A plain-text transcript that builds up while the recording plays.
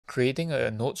creating a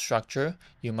node structure,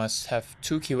 you must have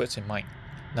two keywords in mind.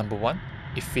 Number one,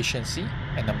 efficiency,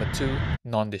 and number two,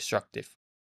 non-destructive.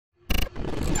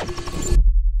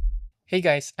 Hey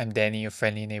guys, I'm Danny, your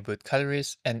friendly neighborhood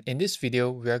colorist, and in this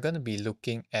video, we are going to be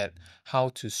looking at how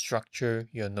to structure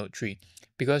your node tree.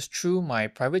 Because through my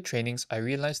private trainings, I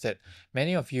realized that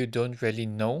many of you don't really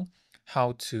know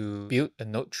how to build a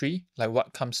node tree, like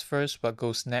what comes first, what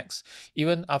goes next.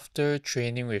 Even after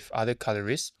training with other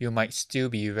colorists, you might still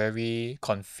be very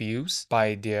confused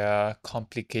by their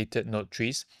complicated node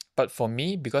trees. But for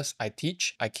me, because I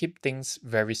teach, I keep things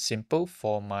very simple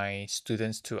for my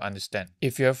students to understand.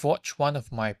 If you have watched one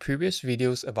of my previous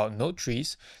videos about node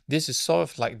trees, this is sort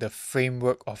of like the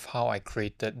framework of how I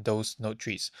created those node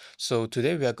trees. So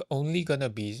today we are only going to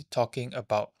be talking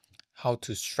about how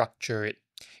to structure it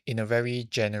in a very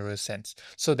general sense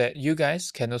so that you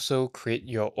guys can also create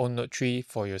your own node tree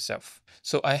for yourself.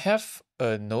 So I have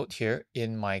a node here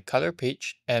in my color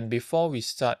page, and before we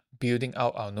start building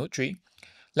out our node tree,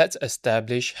 let's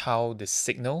establish how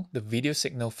the video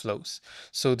signal flows.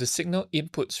 So the signal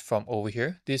inputs from over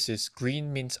here. This is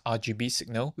green means RGB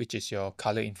signal, which is your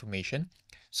color information.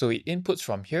 So it inputs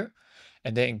from here,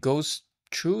 and then it goes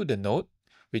through the node,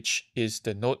 which is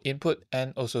the node input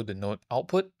and also the node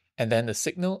output. And then the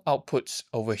signal outputs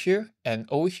over here, and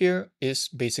over here is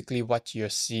basically what you're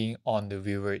seeing on the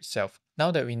viewer itself. Now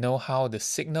that we know how the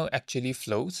signal actually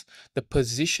flows, the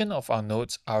position of our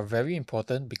nodes are very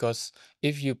important, because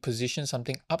if you position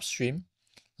something upstream,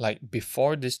 like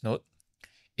before this node,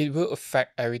 it will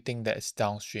affect everything that is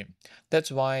downstream.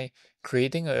 That's why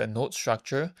creating a node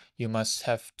structure, you must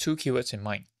have two keywords in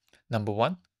mind. Number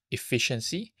one,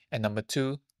 efficiency, and number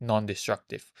two,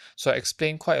 non-destructive. So I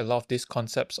explained quite a lot of these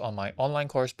concepts on my online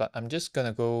course, but I'm just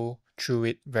gonna go through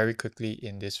it very quickly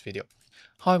in this video.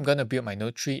 How I'm gonna build my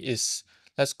node tree is,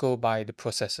 let's go by the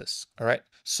processes. All right.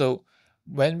 So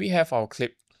when we have our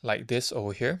clip like this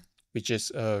over here, which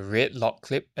is a red lock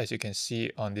clip, as you can see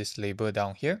on this label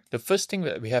down here, the first thing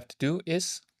that we have to do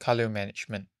is color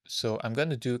management. So I'm going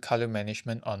to do color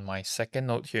management on my second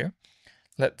node here.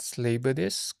 Let's label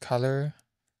this color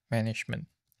management.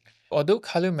 Although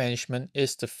color management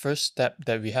is the first step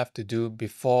that we have to do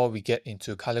before we get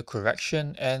into color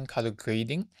correction and color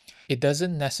grading, it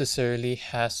doesn't necessarily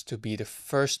has to be the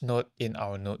first node in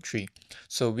our node tree.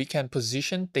 So we can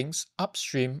position things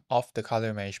upstream of the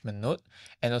color management node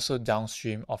and also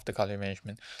downstream of the color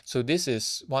management. So this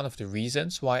is one of the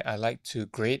reasons why I like to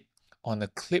grade on a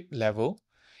clip level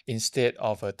instead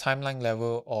of a timeline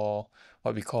level, or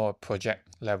what we call a project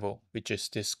level, which is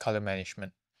this color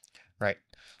management, right?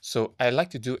 So I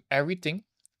like to do everything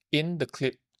in the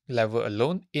clip level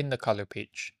alone in the color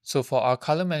page. So for our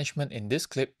color management in this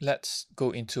clip, let's go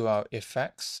into our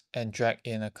effects and drag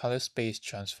in a color space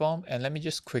transform. And let me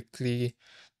just quickly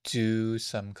do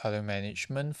some color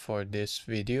management for this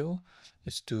video.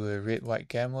 Let's do a red white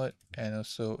gamut and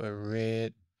also a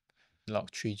red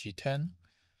log 3G10.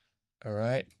 All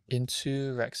right,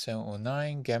 into Rec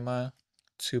 709 gamma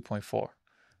 2.4.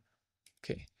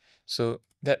 Okay, so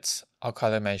that's our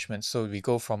color management. So we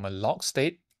go from a log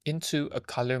state into a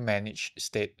color managed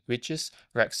state, which is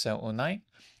Rec 709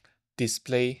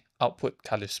 display output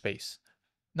color space.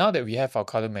 Now that we have our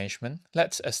color management,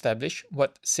 let's establish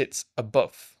what sits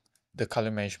above the color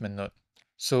management node.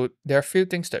 So there are a few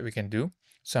things that we can do.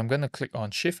 So I'm going to click on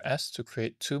Shift S to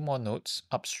create two more nodes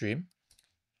upstream,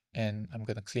 and I'm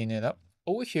going to clean it up.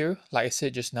 Over here, like I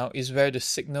said just now, is where the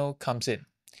signal comes in.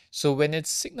 So when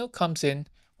its signal comes in,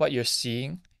 what you're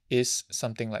seeing is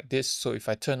something like this. So if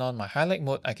I turn on my highlight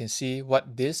mode, I can see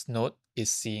what this node is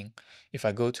seeing. If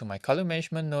I go to my color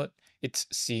management node, it's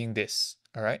seeing this.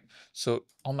 All right. So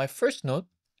on my first node,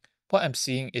 what I'm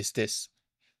seeing is this,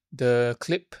 the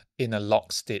clip in a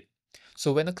lock state.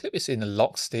 So when a clip is in a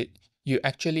lock state, you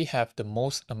actually have the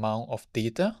most amount of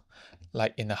data,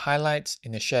 like in the highlights,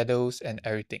 in the shadows, and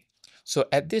everything. So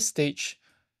at this stage,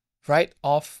 right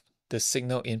off the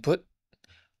signal input,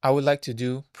 I would like to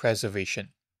do preservation,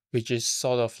 which is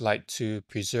sort of like to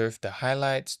preserve the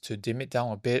highlights, to dim it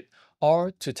down a bit,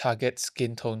 or to target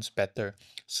skin tones better.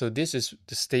 So this is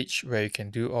the stage where you can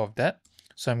do all of that.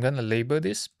 So I'm going to label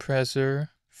this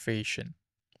preservation.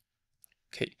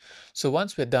 Okay, so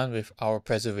once we're done with our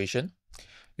preservation,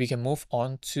 we can move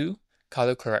on to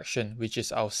color correction, which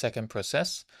is our second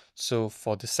process. So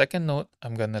for the second node,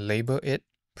 I'm going to label it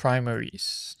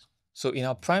primaries. So in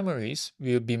our primaries,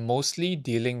 we'll be mostly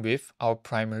dealing with our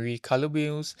primary color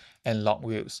wheels and log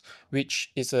wheels,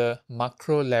 which is a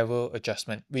macro level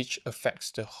adjustment, which affects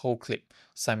the whole clip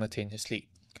simultaneously.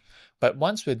 But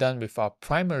once we're done with our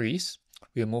primaries,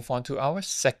 we'll move on to our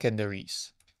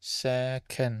secondaries.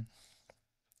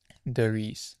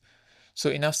 secondaries. So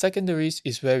in our secondaries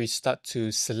is where we start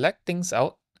to select things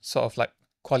out, sort of like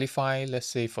qualify, let's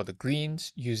say for the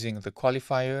greens using the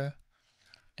qualifier,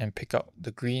 and pick out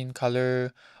the green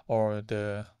color or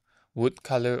the wood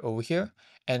color over here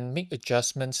and make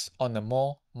adjustments on a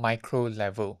more micro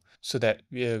level so that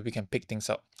we can pick things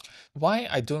up. Why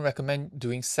I don't recommend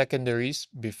doing secondaries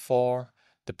before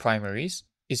the primaries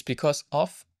is because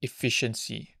of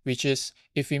efficiency, which is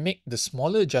if we make the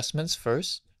smaller adjustments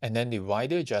first and then the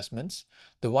wider adjustments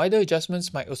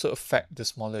might also affect the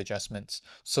smaller adjustments.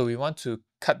 So we want to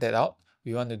cut that out.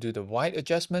 We want to do the wide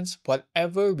adjustments.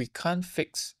 Whatever we can't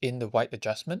fix in the wide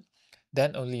adjustment,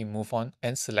 then only move on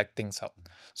and select things out.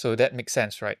 So that makes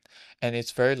sense, right? And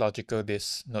it's very logical,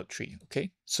 this node tree,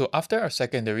 okay? So after our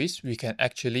secondaries, we can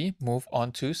actually move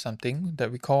on to something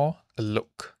that we call a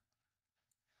look.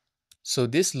 So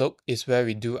this look is where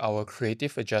we do our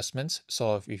creative adjustments.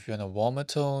 So if you're in a warmer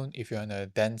tone, if you're in a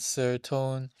denser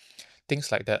tone,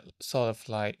 things like that. Sort of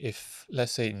like if,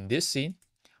 let's say in this scene,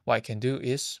 what I can do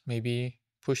is maybe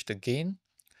push the gain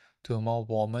to a more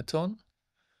warmer tone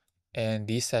and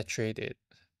desaturate it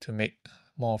to make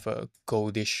more of a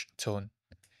goldish tone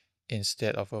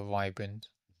instead of a vibrant.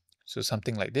 So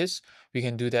something like this, we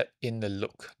can do that in the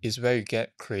look, is where you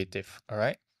get creative, all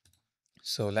right?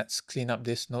 So let's clean up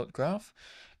this node graph.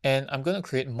 And I'm going to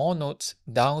create more nodes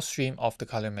downstream of the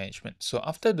color management. So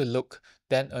after the look,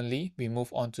 then only we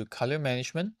move on to color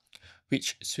management,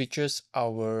 which switches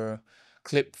our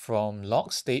clip from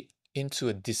log state into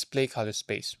a display color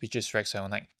space, which is Rec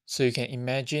 709. So you can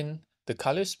imagine the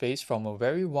color space from a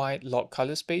very wide log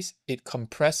color space, it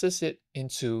compresses it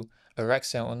into a Rec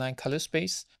 709 color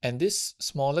space, and this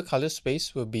smaller color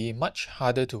space will be much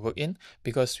harder to work in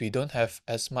because we don't have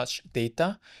as much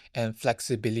data and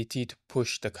flexibility to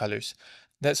push the colors.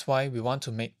 That's why we want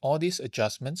to make all these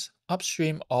adjustments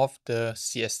upstream of the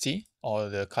CST or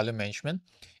the color management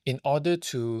in order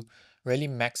to really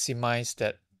maximize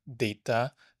that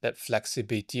data, that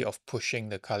flexibility of pushing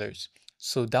the colors.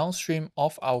 So downstream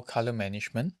of our color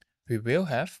management, we will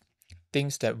have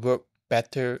things that work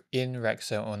better in Rec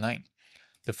 709.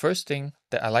 The first thing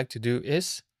that I like to do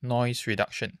is noise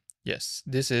reduction. Yes,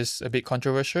 this is a bit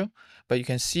controversial, but you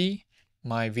can see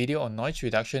my video on noise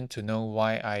reduction to know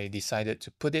why I decided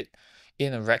to put it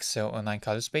in a Rec 709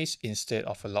 color space instead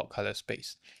of a log color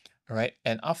space. All right,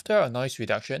 and after our noise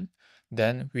reduction,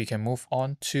 then we can move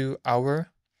on to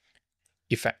our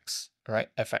effects, right?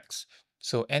 FX.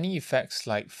 So any effects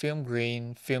like film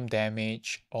grain, film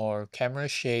damage, or camera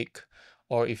shake,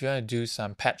 or if you want to do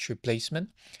some patch replacement,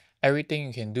 everything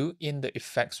you can do in the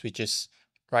effects, which is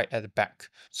right at the back.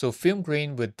 So film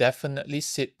grain would definitely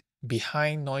sit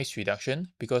behind noise reduction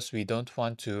because we don't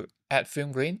want to add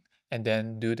film grain and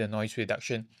then do the noise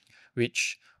reduction,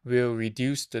 which will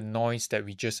reduce the noise that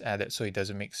we just added, so it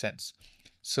doesn't make sense.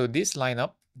 So this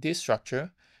lineup, this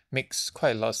structure makes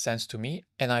quite a lot of sense to me,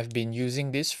 and I've been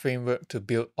using this framework to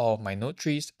build all of my node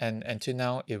trees, and until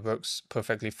now it works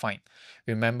perfectly fine.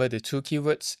 Remember the two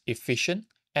keywords, efficient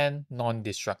and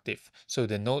non-destructive. So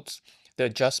the nodes, the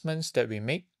adjustments that we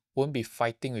make won't be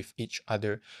fighting with each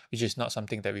other, which is not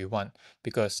something that we want,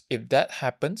 because if that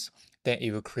happens, then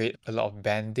it will create a lot of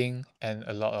banding and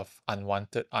a lot of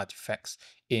unwanted artifacts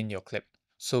in your clip.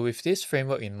 So with this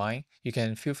framework in mind, you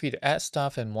can feel free to add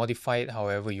stuff and modify it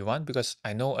however you want, because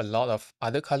I know a lot of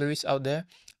other colorists out there,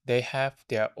 they have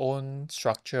their own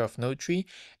structure of node tree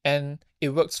and it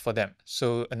works for them.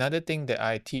 So another thing that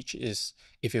I teach is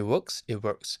if it works, it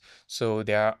works. So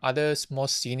there are others more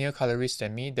senior colorists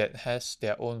than me that has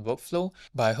their own workflow,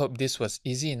 but I hope this was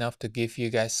easy enough to give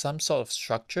you guys some sort of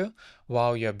structure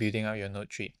while you're building out your node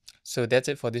tree. So that's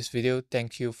it for this video.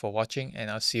 Thank you for watching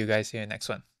and I'll see you guys in the next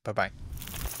one. Bye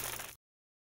bye.